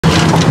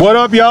What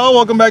up, y'all?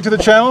 Welcome back to the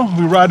channel.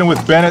 We're riding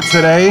with Bennett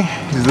today.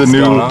 He's the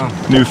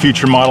new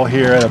feature model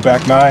here at a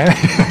back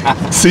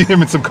 9. See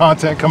him in some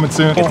content coming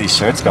soon. Get these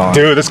shirts going.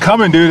 Dude, it's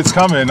coming, dude. It's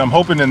coming. I'm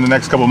hoping in the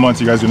next couple months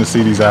you guys are gonna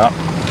see these out.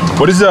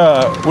 What is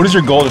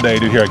your goal today,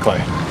 dude, here at Clay?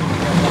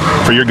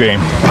 For your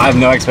game? I have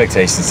no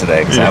expectations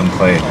today because I haven't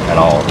played at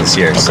all this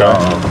year. Okay. So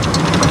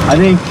I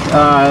think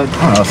I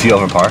don't know, a few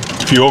over par.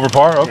 A few over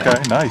par? Okay,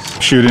 yeah.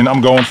 Nice. Shooting,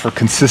 I'm going for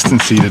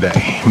consistency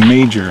today.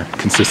 Major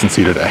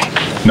consistency today.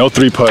 No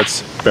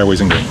 3-putts, fairways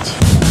and greens.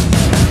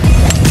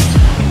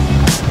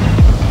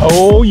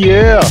 Oh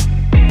yeah,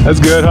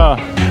 that's good, huh?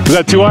 Was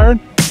that 2-iron?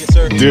 Yes,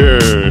 sir.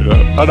 Dude,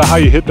 I don't know how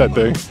you hit that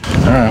thing.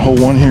 All right, hole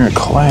 1 here at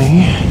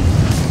Clay.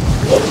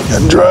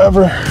 Got a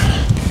driver.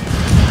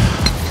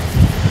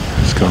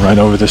 Let's go right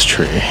over this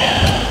tree.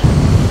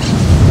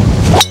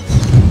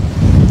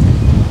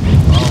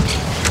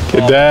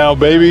 Get down,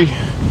 baby.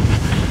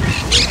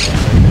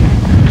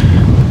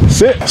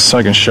 Sit.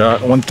 Second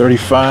shot,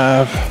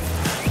 135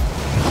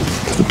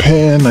 to the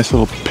pin. Nice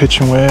little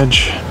pitching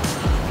wedge.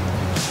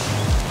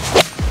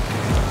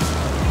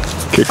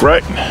 Kick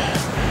right.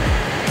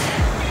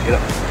 Get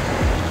up.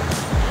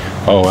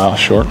 Oh wow,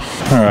 short.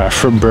 All right,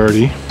 for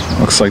birdie.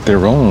 Looks like they're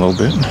rolling a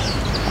little bit.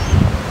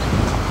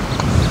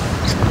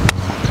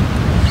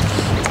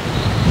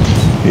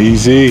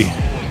 Easy.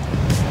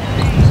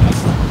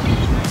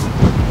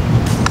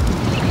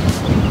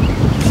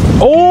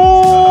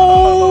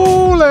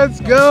 Oh, let's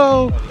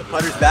go. The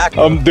putter's back.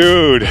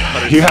 Dude,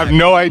 you have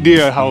no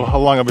idea how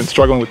long I've been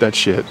struggling with that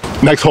shit.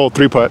 Next hole,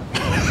 3-putt.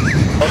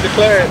 I'll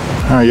declare it.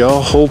 All right,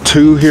 y'all, hole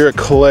 2 here at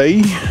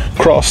Clay.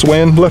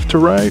 Crosswind, left to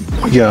right.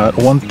 We got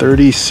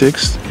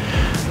 136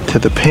 to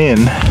the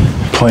pin.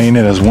 Playing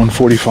it as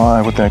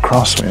 145 with that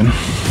crosswind.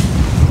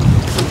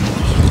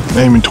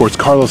 Aiming towards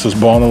Carlos's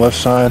ball on the left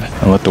side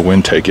and let the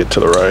wind take it to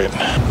the right.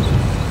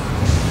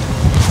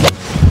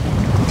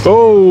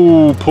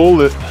 Oh,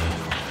 pulled it.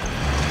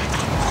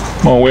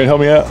 Come on, Wade, help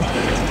me out.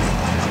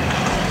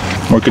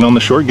 Working on the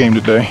short game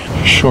today.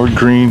 Short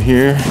green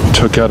here.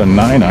 Took out a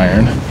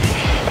 9-iron.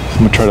 I'm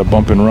gonna try to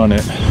bump and run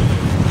it.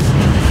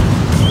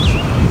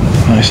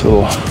 Nice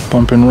little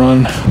bump and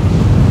run.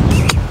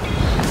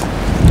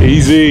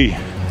 Easy.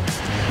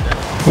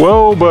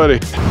 Whoa,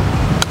 buddy.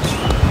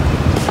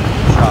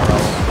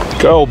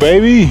 Go,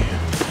 baby.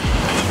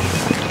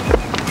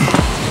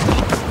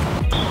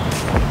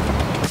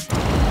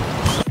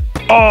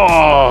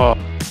 Oh,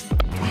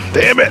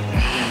 damn it.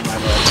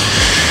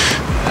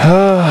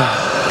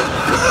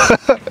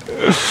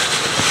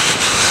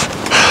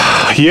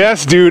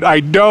 Yes, dude, I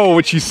know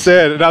what you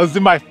said. And it was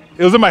in my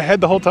head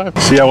the whole time.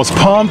 See, I was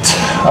pumped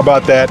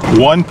about that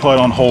 1-putt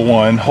on hole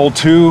 1. Hole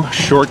 2,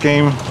 short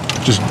game,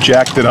 just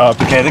jacked it up.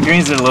 Okay, the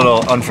greens are a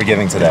little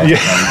unforgiving today.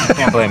 Yeah. You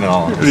can't blame it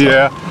all. So.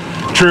 Yeah,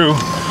 true.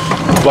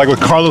 Like what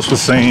Carlos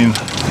was saying.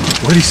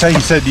 What did he say? He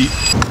said,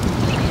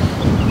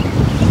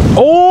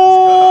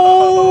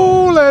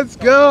 oh, let's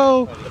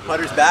go. The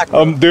putter's back.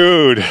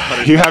 Dude,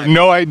 you have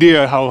no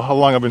idea how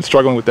long I've been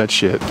struggling with that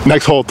shit.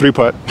 Next hole,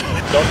 3-putt.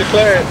 Don't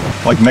declare it.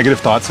 Like negative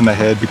thoughts in the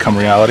head become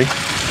reality.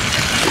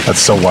 That's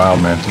so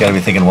wild, man. You gotta be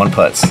thinking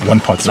 1-putts.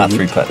 1-putts. Not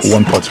 3-putts.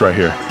 1-putts right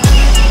here.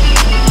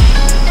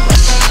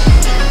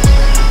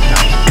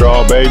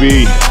 Draw,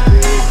 baby.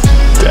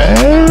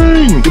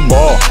 Dang, good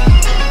ball.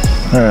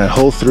 All right,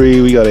 hole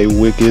 3, we got a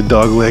wicked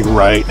dogleg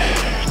right.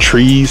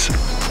 Trees,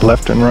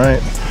 left and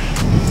right.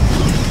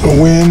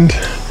 Wind,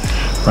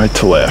 right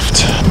to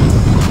left.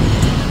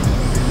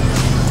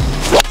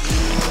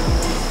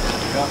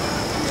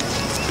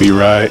 Be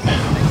right.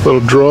 Little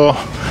draw.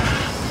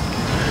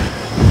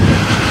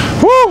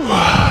 Woo!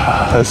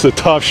 That's a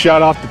tough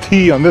shot off the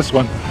tee on this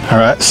one. All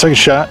right, second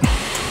shot.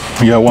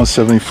 We got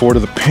 174 to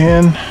the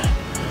pin.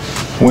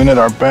 Wind at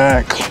our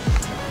back.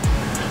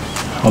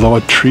 Although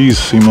our trees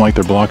seem like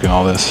they're blocking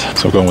all this.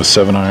 So I'm going with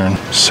 7-iron.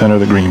 Center of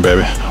the green,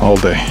 baby, all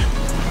day.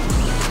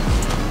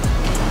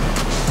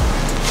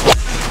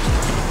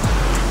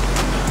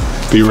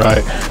 Be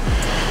right.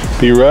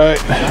 Be right.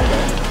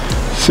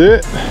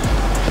 Sit.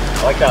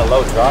 I like that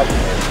low drop.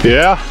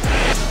 Yeah.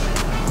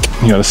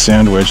 You got a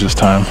sand wedge this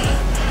time.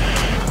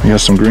 We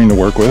got some green to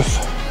work with.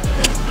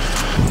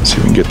 Let's see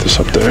if we can get this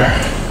up there.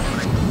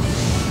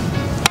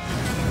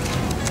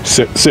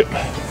 Sit, sit.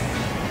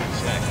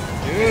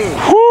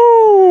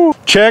 Woo!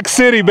 Check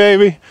City,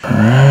 baby. All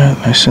right,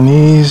 nice and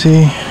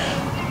easy.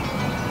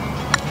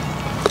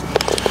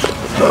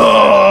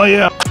 Oh,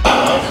 yeah.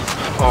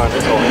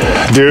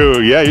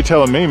 Dude, yeah, you're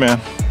telling me,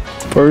 man.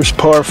 First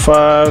par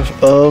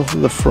 5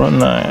 of the front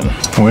 9.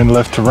 Wind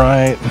left to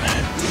right.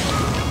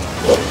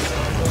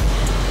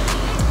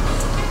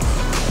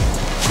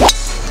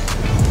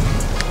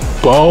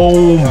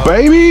 Boom,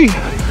 baby.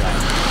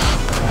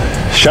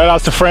 Shout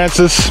outs to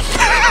Francis.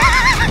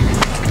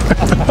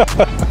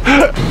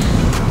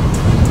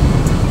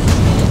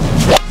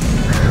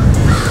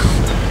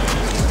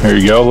 There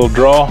you go, a little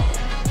draw.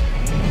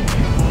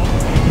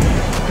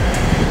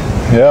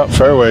 Yeah,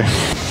 fairway.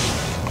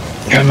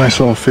 Got a nice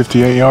little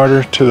 58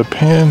 yarder to the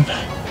pin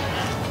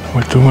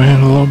with the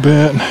wind a little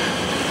bit.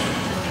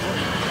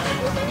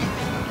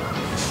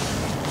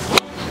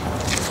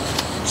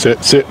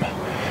 Sit, sit.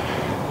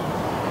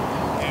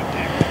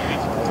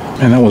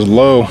 Man, that was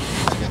low.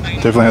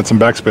 Definitely had some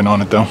backspin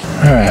on it though.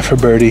 All right, for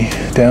birdie,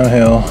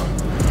 downhill,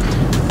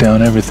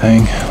 down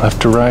everything,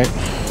 left to right.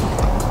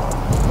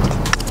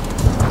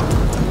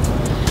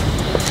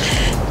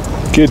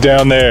 Get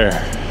down there.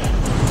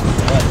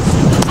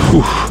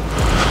 Whew.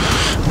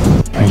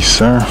 Thank you,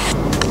 sir.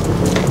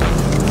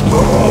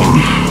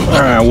 All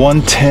right,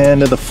 110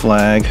 to the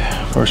flag.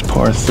 First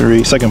par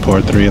 3, second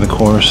par 3 of the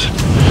course.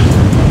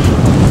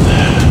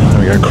 Then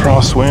we got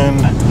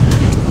crosswind,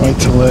 right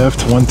to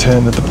left,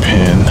 110 to the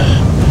pin.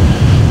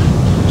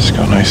 Just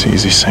go nice,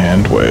 easy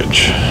sand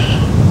wedge.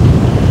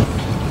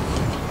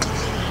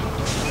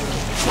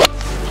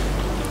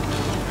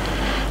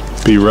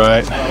 Be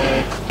right.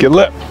 Get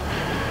lip.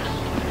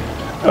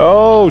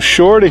 Oh,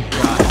 shorty.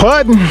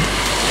 Putting.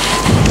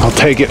 I'll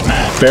take it.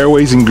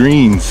 Fairways and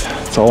greens.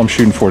 That's all I'm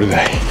shooting for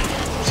today.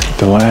 Let's get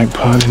the lag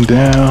putting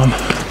down.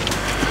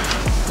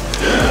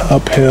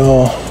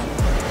 Uphill.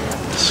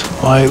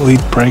 Slightly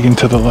breaking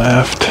to the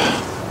left.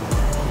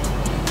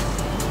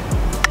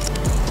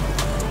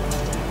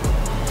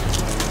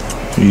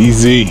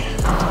 Easy.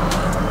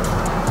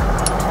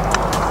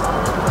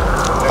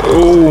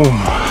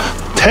 Boom.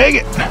 Take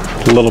it.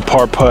 Little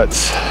par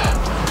putts.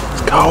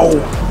 Let's go.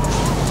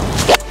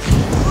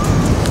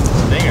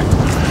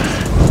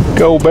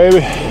 Go,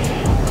 baby.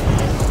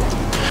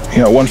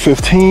 You got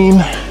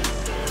 115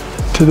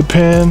 to the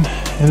pin,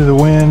 into the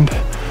wind.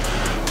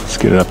 Let's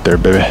get it up there,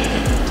 baby.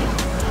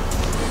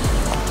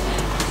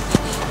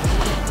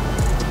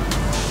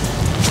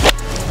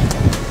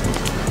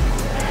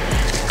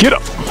 Get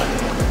up.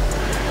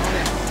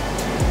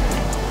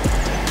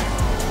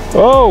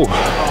 Whoa.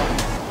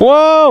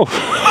 Whoa.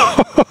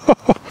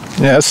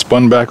 Yeah, it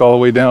spun back all the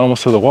way down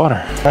almost to the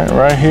water. All right,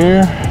 right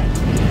here.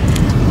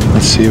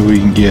 Let's see if we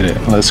can get it.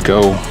 Let's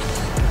go.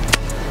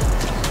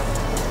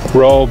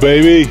 Roll,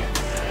 baby.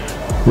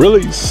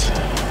 Release.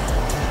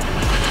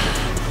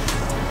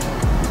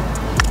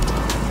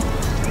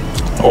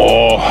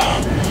 Oh,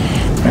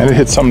 man, it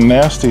hit something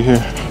nasty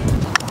here.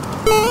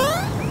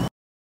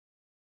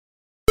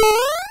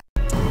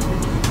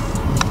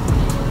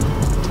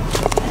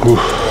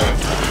 Oof.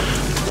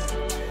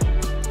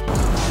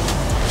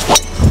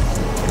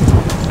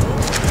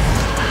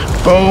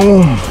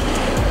 Boom.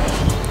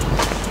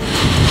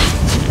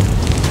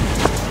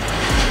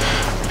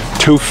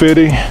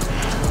 250,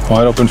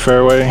 wide open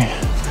fairway.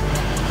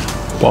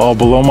 Ball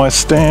below my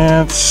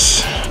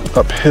stance,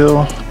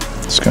 uphill.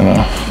 It's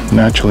gonna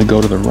naturally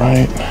go to the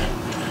right.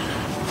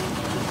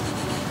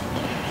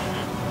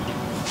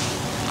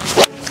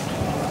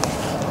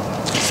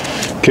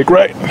 Kick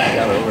right.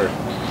 Got over.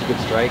 Good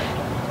strike.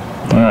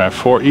 All right,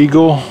 4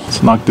 eagle.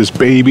 Let's knock this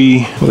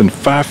baby within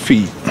 5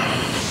 feet.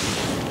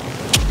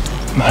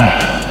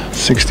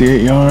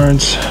 68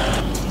 yards.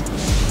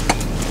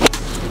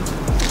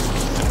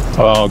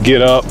 Oh,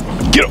 get up.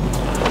 Get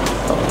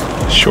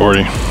up.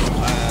 Shorty.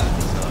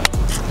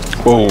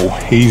 Whoa,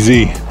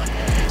 easy.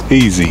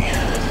 Easy.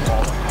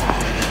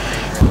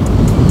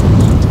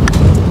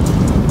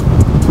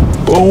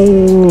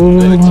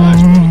 Boom.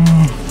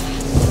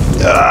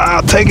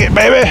 I'll take it,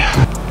 baby.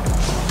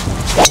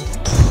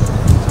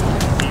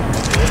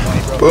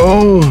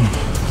 Boom.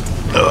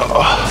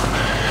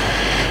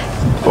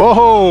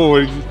 Whoa,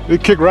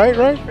 it kicked right?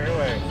 All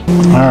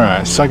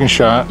right, second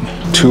shot.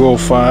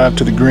 205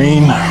 to the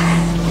green,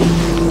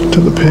 to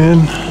the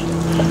pin.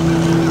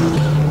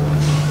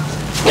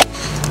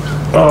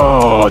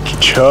 Oh,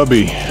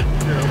 chubby.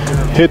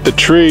 Hit the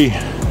tree.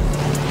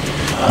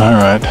 All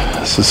right,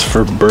 this is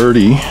for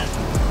birdie.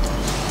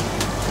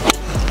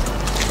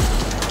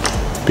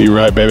 Be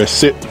right, baby,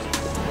 sit.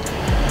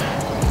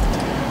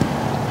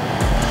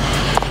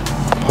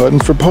 Putting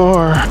for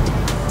par.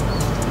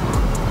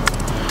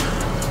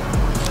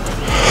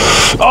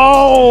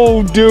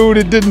 Oh, dude,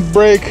 it didn't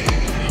break.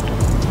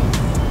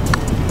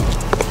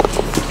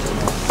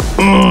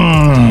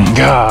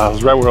 God, it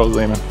was right where I was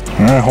aiming. All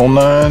right, hole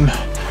 9.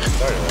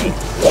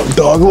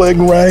 Dog leg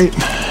right.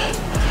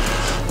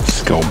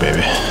 Let's go,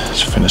 baby.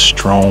 Let's finish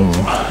strong.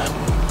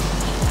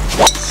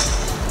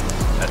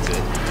 That's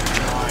it.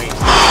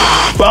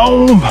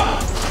 Boom.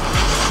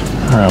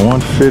 All right,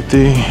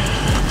 150.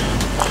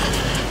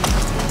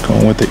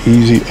 Going with the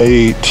easy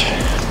 8.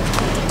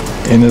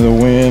 Into the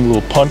wind,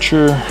 little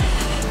puncher.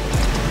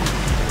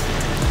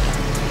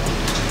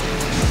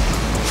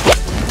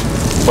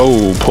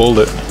 Oh, pulled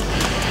it.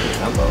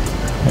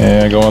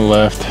 Yeah, going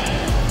left.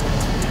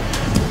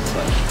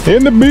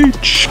 In the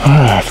beach. All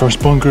right,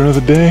 first bunker of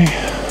the day.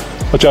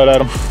 Watch out,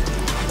 Adam.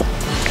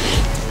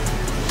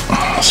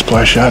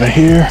 Splash out of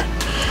here.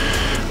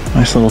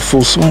 Nice little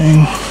full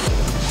swing.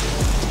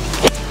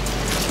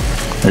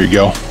 There you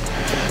go.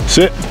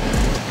 Sit.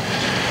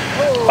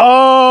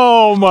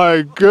 Oh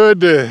my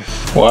goodness.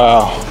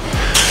 Wow.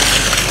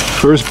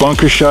 First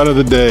bunker shot of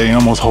the day.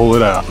 Almost hole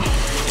it out.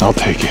 I'll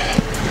take it.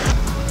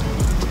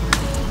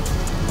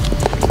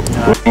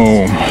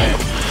 Boom.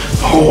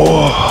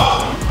 Oh,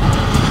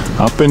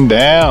 Up and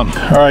down.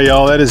 All right,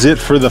 y'all, that is it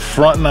for the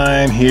front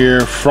nine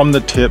here from the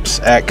tips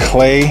at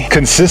Clay.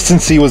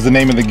 Consistency was the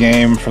name of the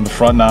game from the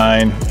front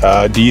nine.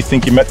 Do you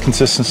think you met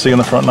consistency on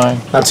the front nine?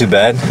 Not too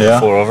bad.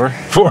 Yeah. 4 over.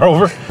 4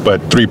 over, but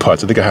 3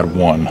 putts. I think I had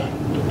 1.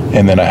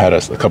 And then I had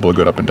a couple of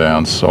good up and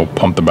downs, so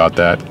pumped about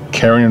that.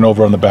 Carrying it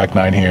over on the back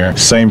nine here.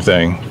 Same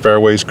thing,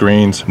 fairways,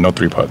 greens, no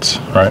 3 putts,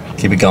 right?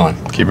 Keep it going.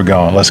 Keep it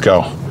going, let's go.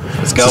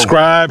 Let's go.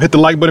 Subscribe, hit the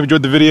like button if you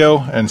enjoyed the video,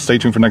 and stay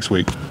tuned for next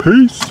week.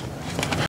 Peace.